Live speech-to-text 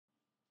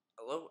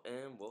Hello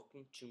and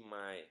welcome to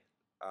my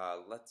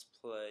Let's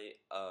Play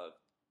of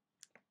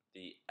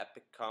the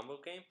Epic Combo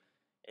game,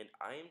 and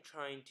I am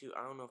trying to,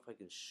 I don't know if I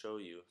can show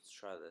you, let's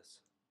try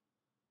this.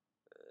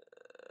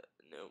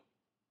 Nope,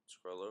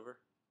 scroll over,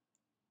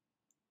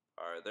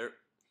 farther,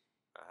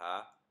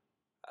 aha,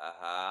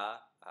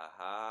 aha,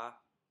 aha,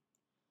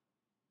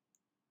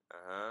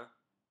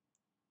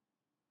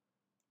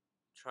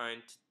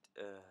 trying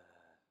to,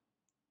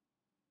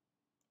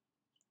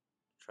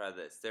 try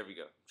this, there we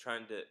go,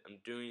 I'm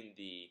doing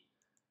the, it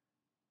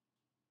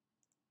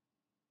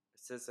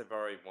says I've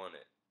already won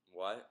it.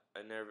 What? I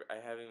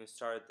haven't even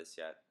started this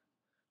yet.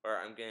 Or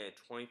I'm getting a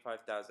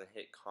 25,000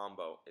 hit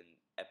combo in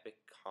Epic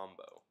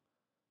Combo.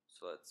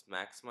 So let's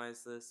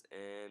maximize this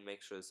and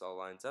make sure this all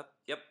lines up.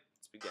 Yep,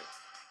 let's begin.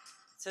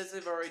 It says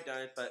I've already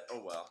done it, but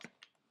oh well.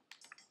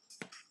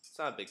 It's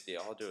not a big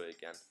deal, I'll do it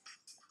again.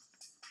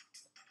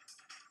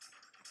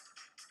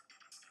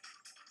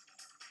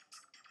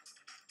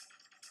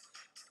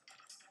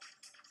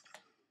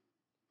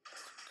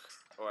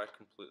 Oh, I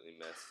completely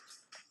missed.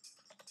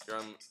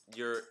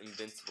 You're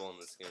invincible in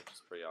this game, which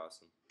is pretty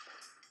awesome.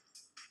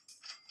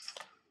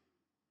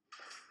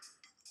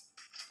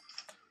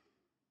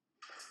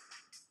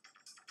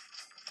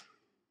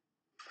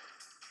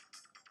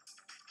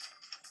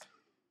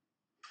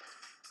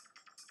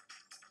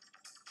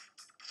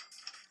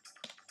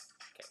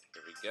 Okay,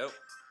 here we go.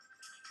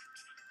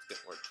 Let's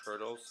get more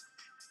turtles.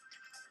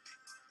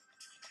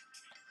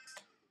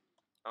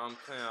 I'm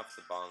coming off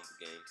the bottom of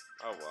the game.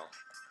 Oh well.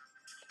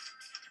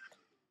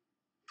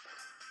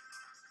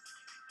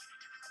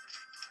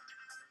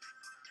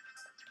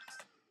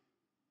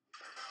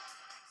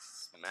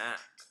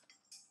 Smack.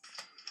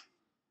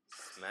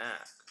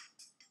 Smack.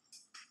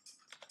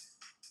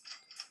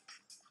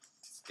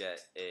 Let's get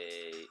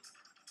a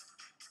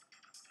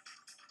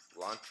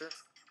launcher.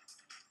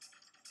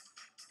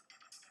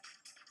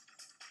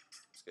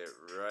 Let's get it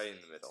right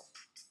in the middle.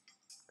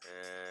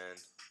 And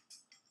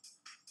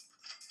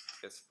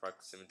gets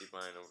proximity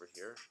mine over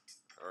here,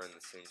 or in the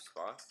same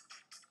spot.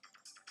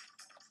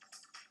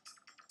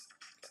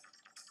 Okay.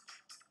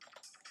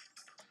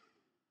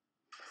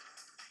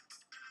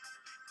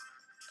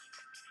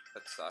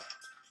 That sucked.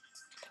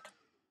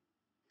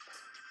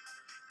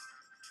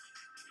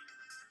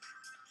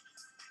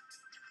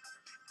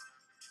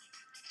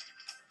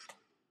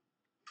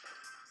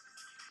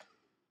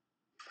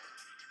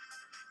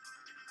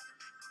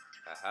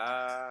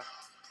 Haha.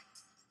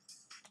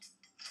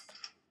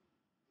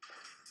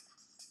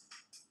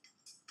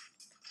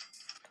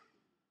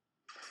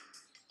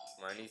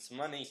 I need some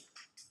money.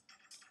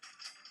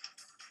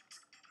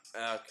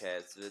 Okay,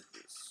 let's visit the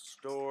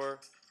store.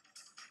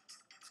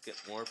 Let's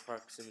get more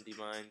proximity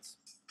mines.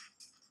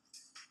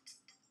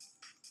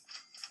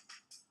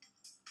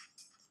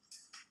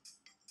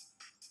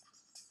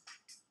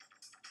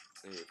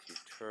 Maybe a few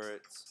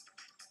turrets.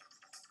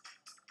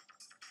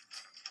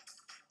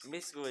 And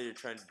basically what you're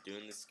trying to do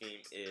in this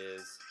game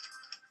is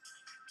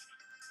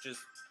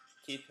just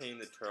keep hitting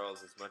the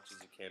turtles as much as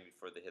you can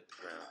before they hit the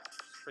ground.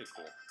 It's pretty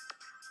cool.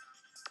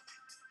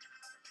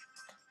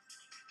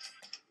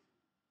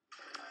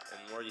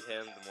 And the more you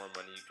hit them, the more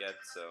money you get,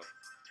 so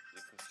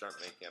you can start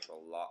making up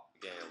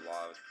getting a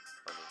lot of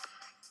money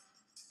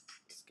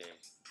in this game.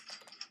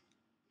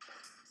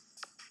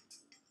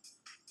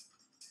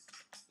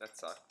 That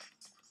sucked.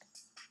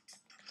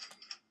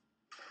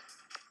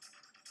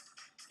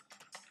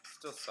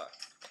 Still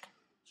sucks.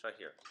 Try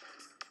here.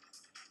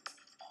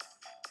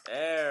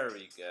 There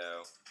we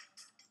go.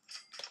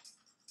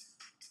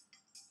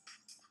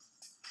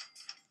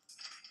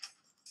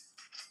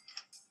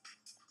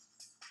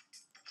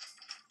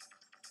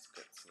 Let's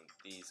get some of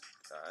these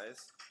guys.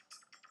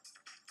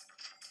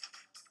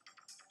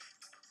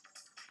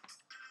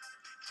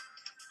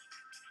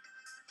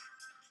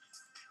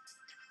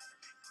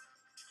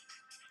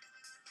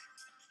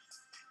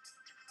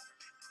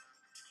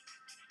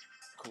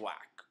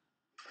 Quack.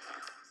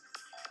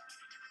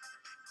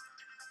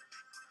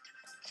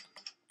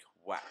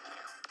 Quack.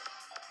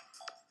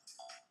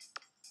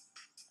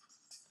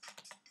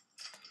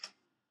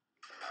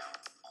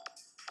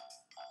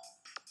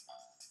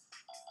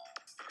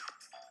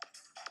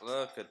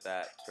 Look at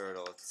that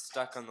turtle. It's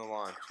stuck on the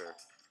launcher.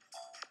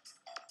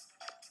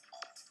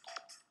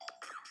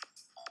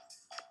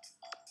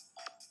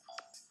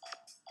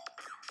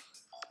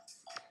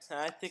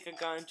 I think I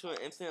got into an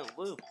infinite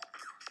loop.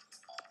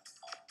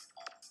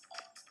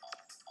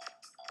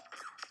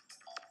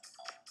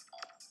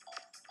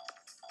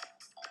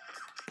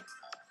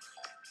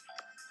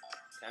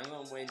 I'm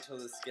gonna wait until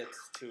this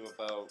gets to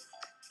about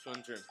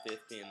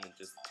 250 and then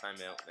just time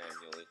out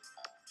manually.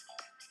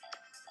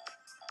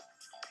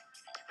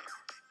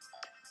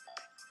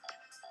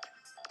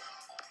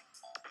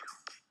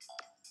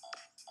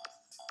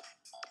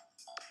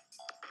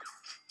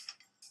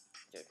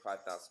 Okay,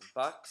 5,000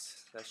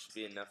 bucks. That should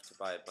be enough to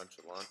buy a bunch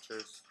of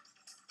launchers.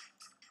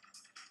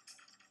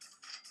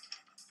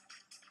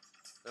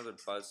 Another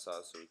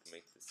buzzsaw so we can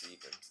make this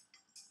even.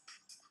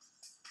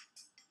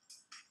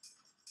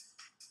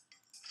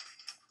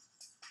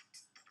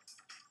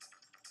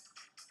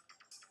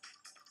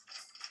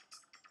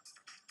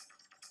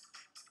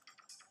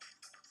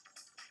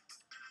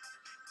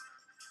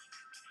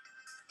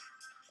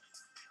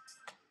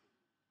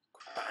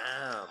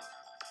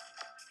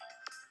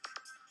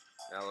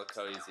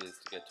 Look how easy it is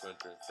to get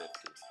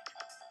 250.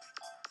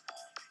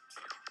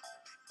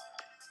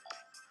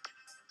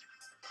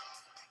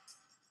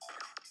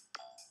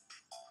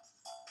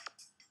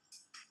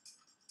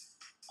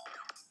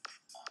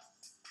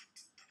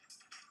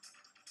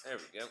 There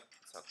we go.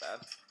 It's not bad.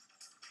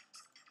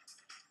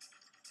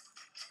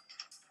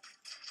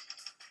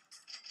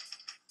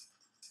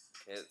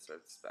 Okay, let's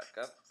start this back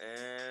up.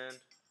 And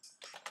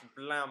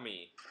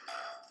blammy.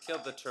 Kill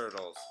the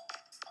turtles.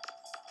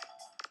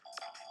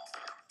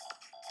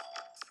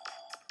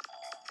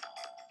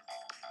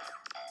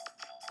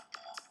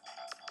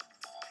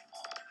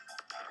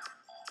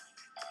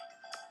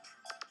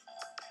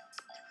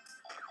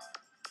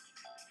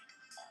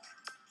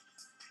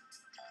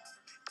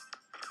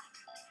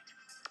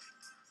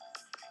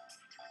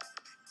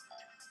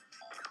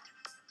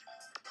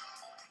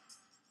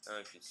 I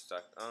don't know if you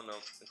stuck. Oh no,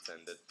 it's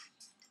ended.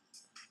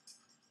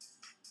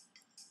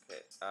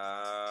 Okay,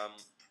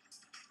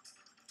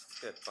 let's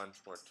get a bunch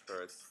more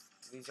turrets.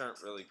 These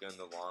aren't really good in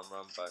the long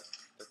run, but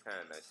they're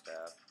kind of nice to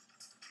have.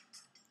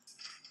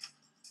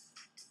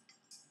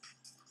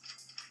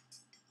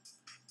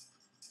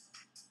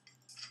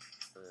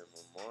 And then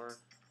one more.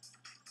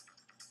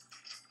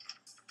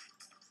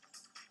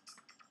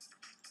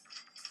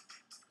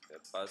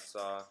 Get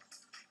buzzsaw.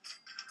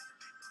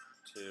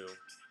 2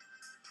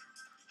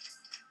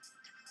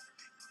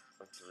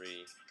 or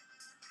 3.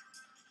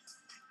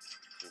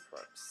 2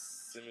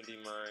 proximity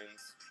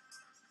mines.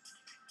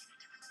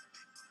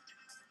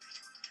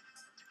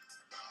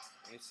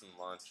 I need some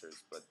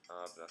launchers, but I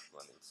don't have enough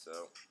money,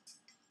 so.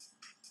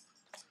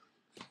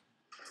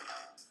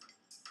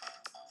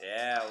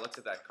 Yeah, look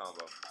at that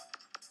combo.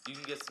 You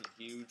can get some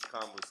huge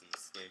combos in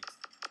this game.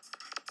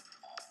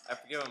 I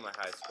forget what my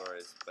high score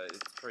is, but it's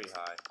pretty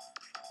high.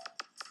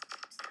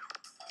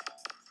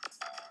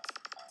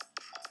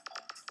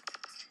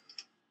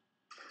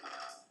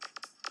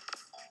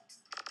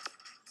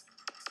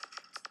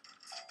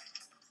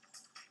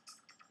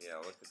 Yeah,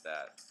 look at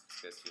that.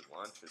 Let's get 2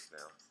 launchers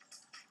now.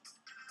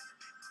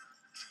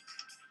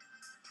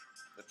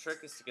 The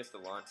trick is to get the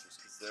launchers,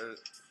 because they're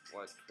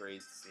what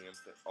creates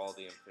the all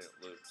the infinite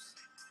loops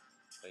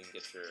that you can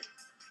get your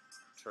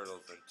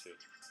turtles into.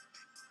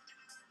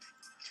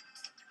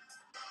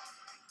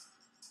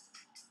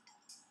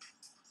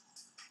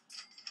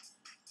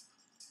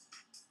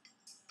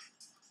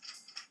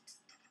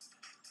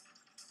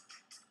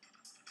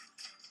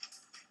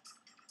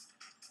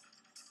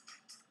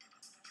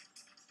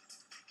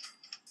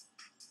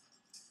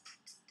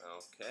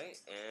 Okay,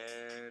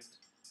 and let's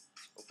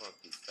open up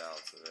these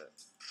valves a bit.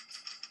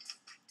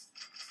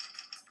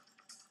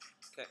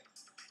 Okay.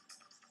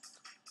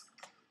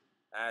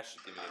 That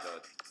should give me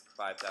about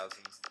 5,000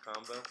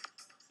 combo.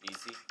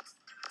 Easy.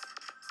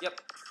 Yep,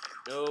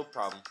 no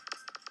problem.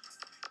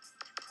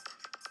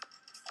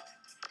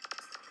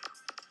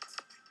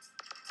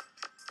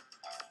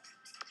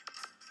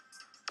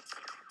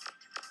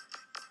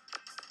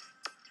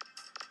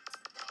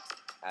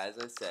 As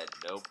I said,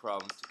 no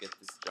problem to get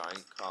this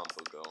giant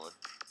combo going.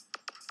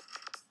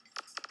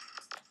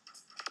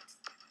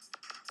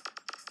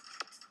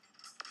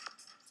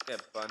 Let's get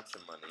a bunch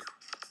of money.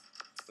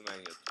 What's the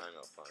manual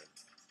timeout fine?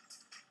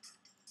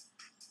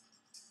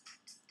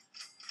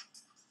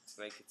 Let's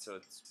make it so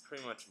it's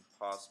pretty much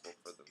impossible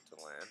for them to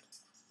land.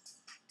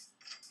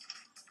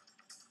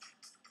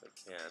 If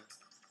I can.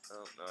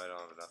 Oh, no, I don't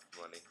have enough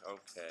money.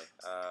 Okay,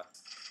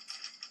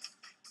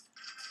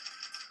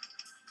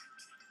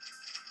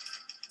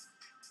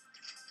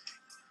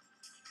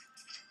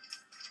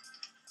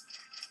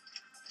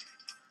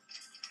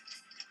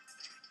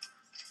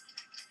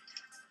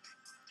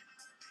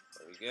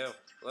 there we go.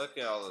 Look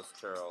at all those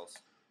turtles.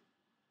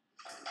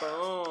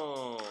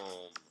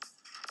 Boom!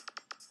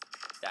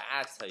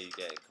 That's how you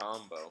get a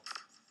combo.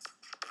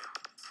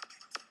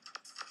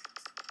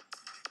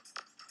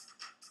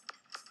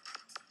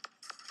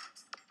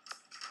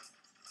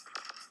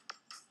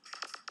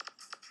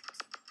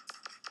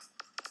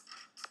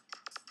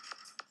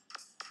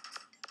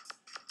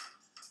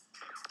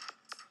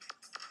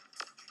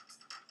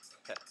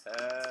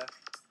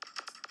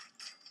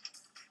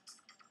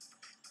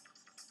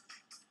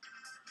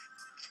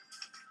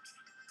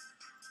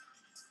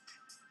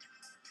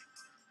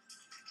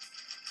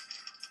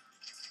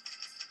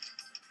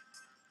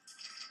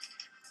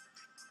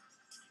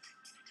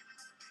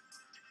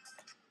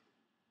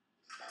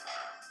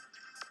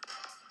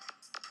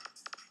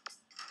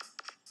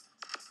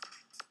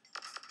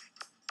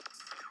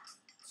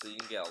 So you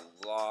can get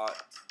a lot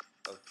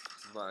of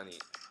money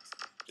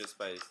just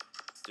by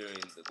doing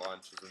the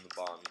launches in the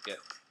bomb. You get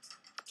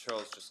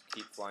turtles just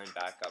keep flying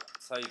back up.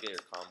 That's how you get your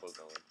combo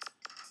going.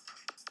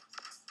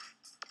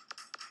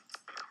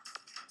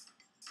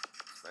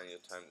 Now you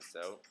time this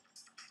out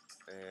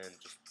and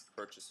just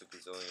purchase a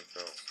gazillion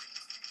turtles.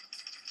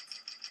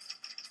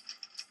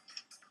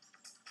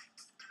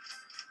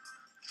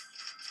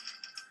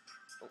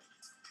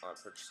 Oh, I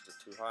purchased it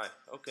too high.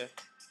 Okay.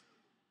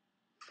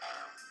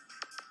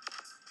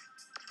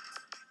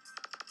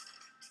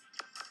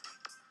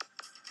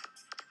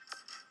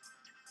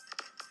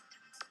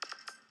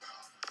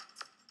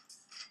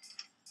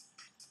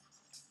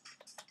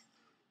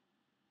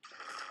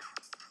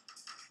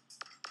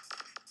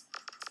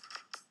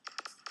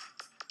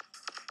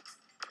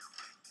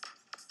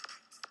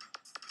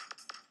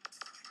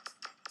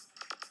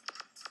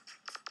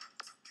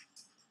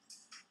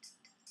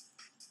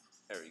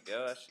 There we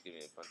go, that should give me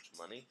a bunch of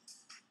money.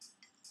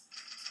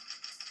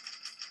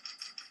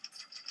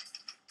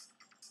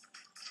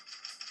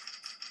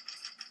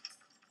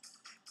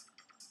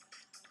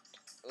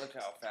 Look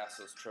how fast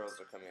those turtles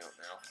are coming out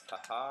now.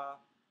 Haha.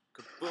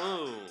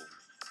 Kaboom!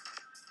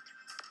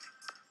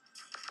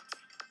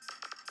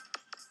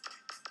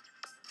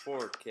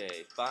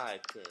 $4K,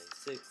 $5K,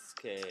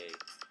 $6K.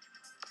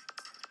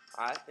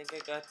 I think I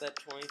got that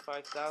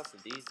 25,000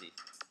 easy.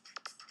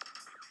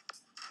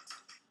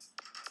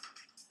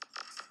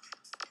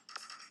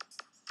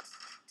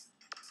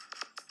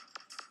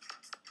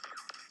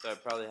 So I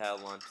probably had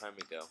a long time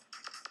ago.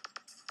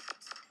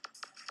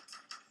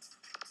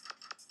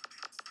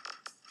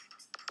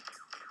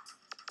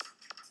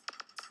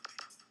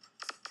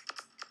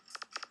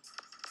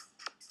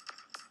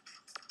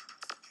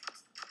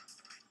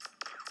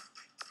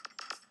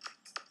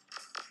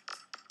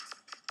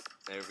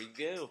 There we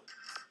go.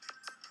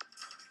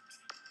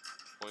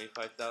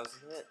 25,000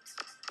 hits.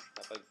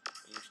 I'm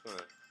just gonna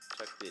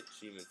check the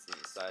achievements on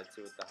the side,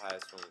 see what the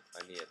highest one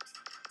I need.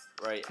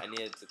 Right,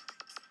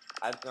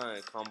 I've done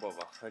a combo of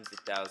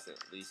 100,000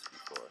 at least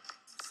before.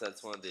 So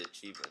that's one of the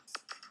achievements.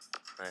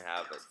 I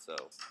have it, so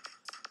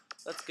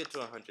let's get to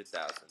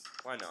 100,000.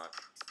 Why not?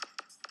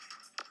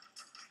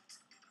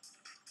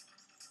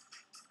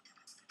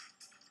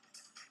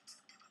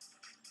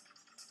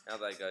 Now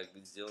that I got a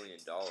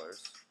gazillion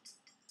dollars,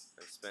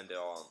 I spend it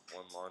all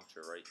on one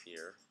launcher right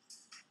here.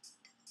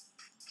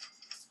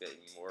 Let's get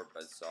more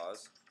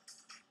buzzsaws.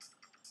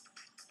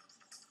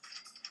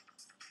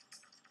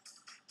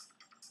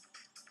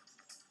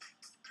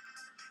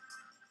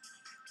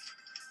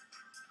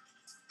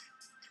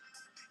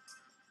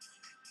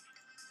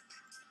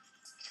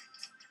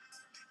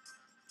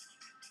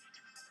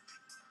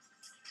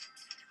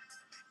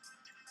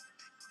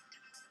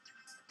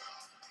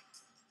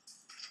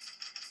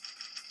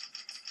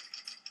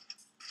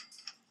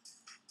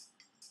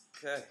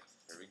 Okay,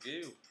 here we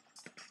go.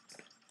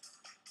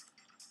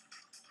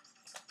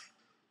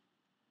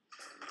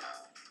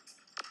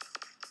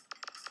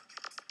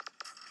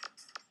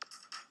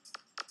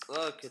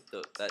 Look at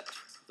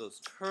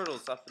those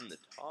turtles up in the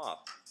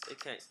top. They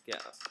can't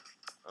get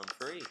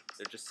free.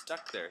 They're just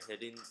stuck there,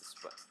 hitting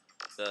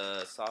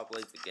the saw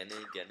blades again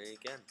and again and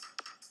again.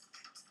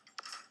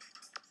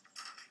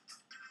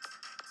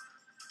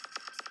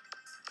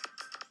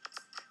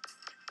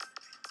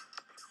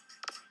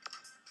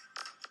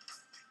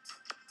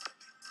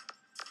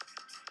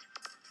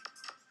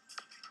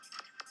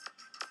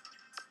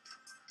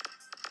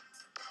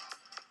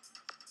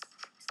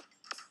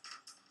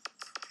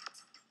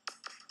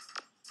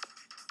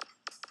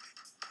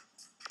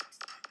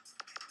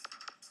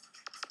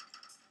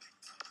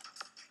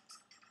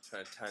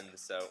 Trying to time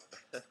this out.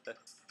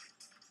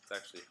 It's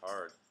actually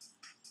hard.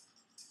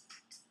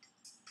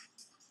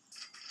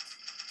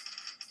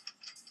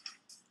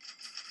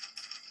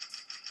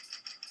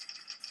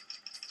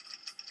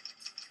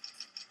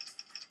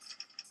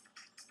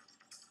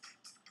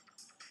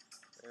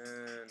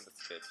 And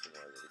let's get 2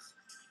 more of these.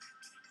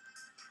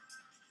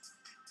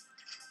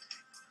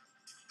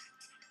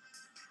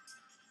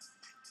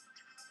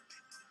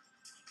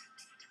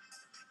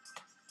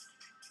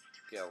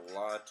 Get a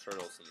lot of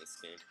turtles in this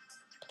game.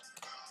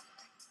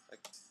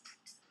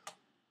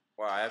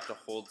 Wow, I have to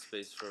hold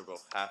space for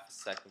about half a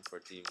second for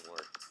it to even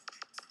work.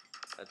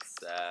 That's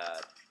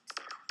sad.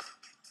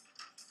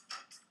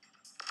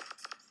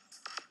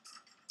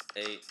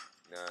 8,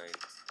 9,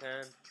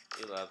 10,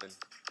 11,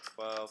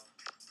 12,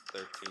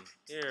 13.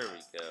 Here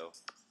we go.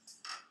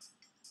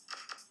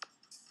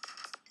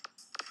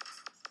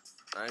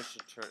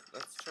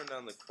 Let's turn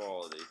down the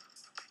quality.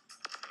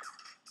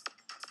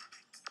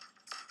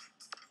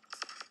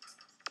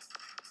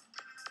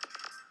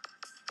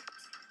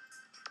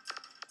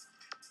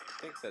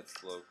 I think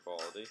that's low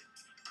quality.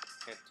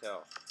 Can't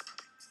tell.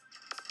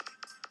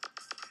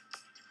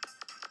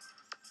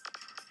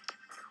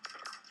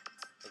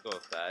 I'll go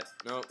with that.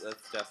 Nope,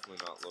 that's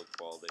definitely not low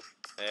quality.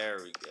 There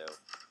we go.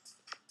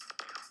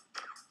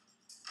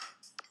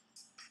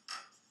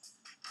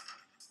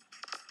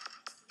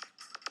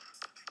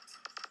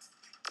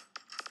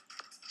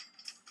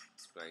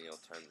 Manual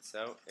time this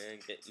out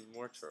and get even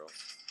more turtles.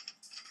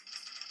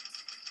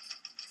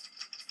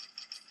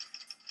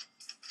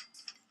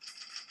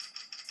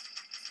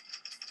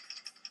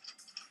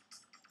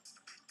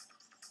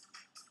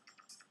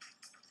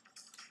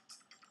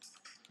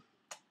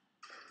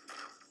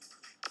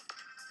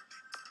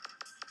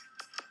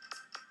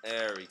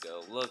 There we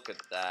go. Look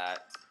at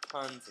that.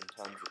 Tons and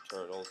tons of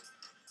turtles.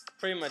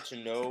 Pretty much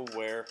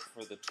nowhere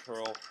for the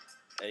turtle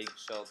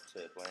eggshell to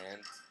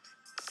land,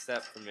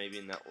 except for maybe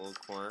in that little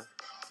corner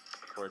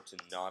for it to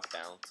not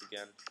bounce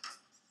again.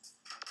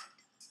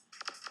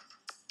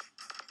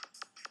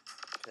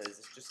 Because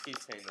it just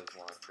keeps hitting those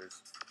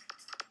launchers.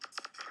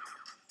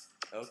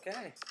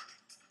 Okay.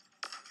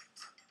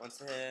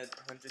 Once I hit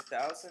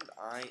 100,000,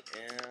 I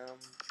am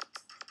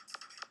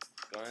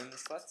going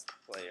this Let's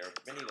Play, or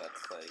mini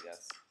Let's Play, I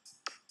guess.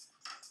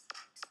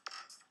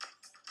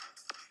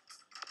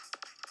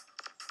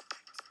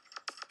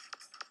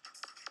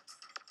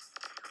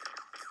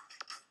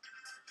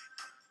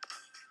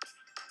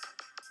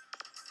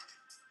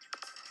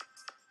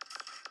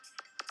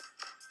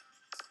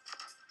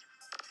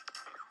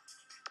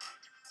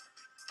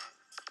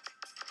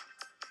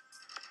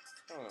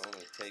 Oh, it'll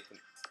only take a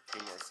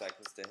few more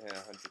seconds to hit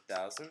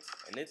 100,000,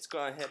 and it's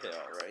gonna hit it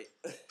alright.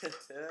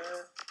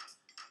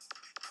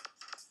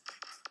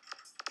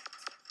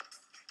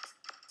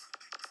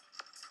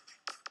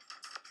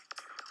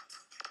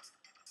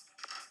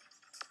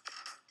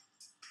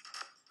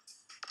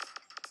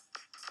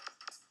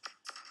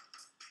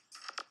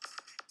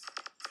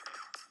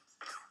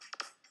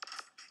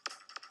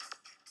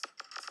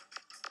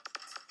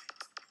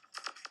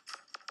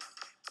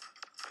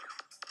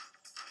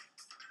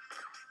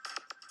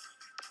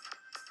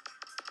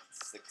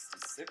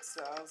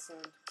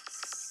 66,000,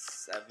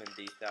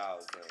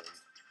 70,000,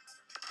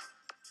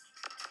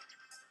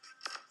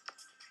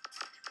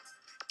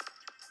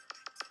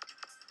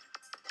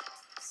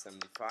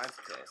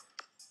 75K,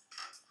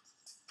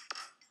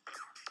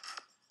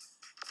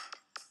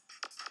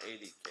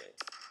 80K,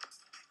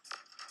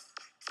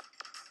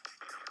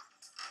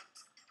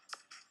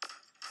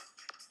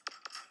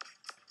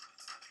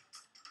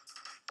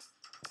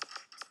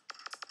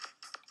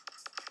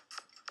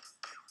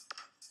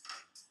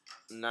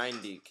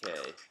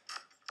 90K,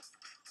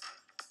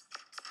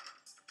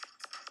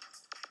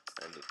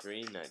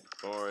 93,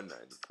 94,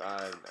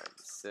 95,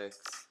 96,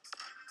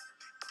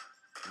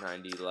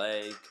 90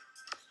 leg,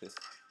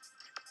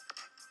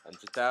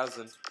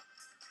 100,000.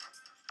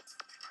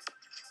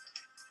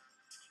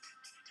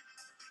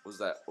 Was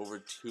that over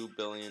 $2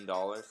 billion?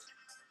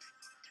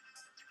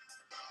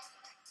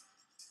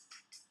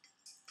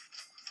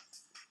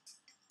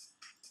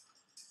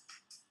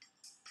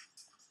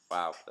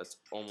 Wow, that's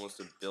almost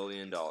 $1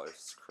 billion.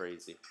 It's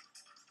crazy.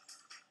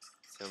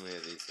 So many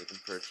of these I can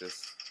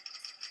purchase.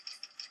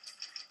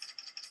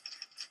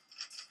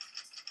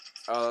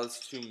 Oh,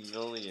 that's $2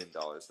 million,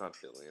 not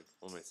billion.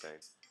 What am I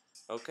saying?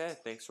 Okay,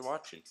 thanks for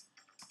watching.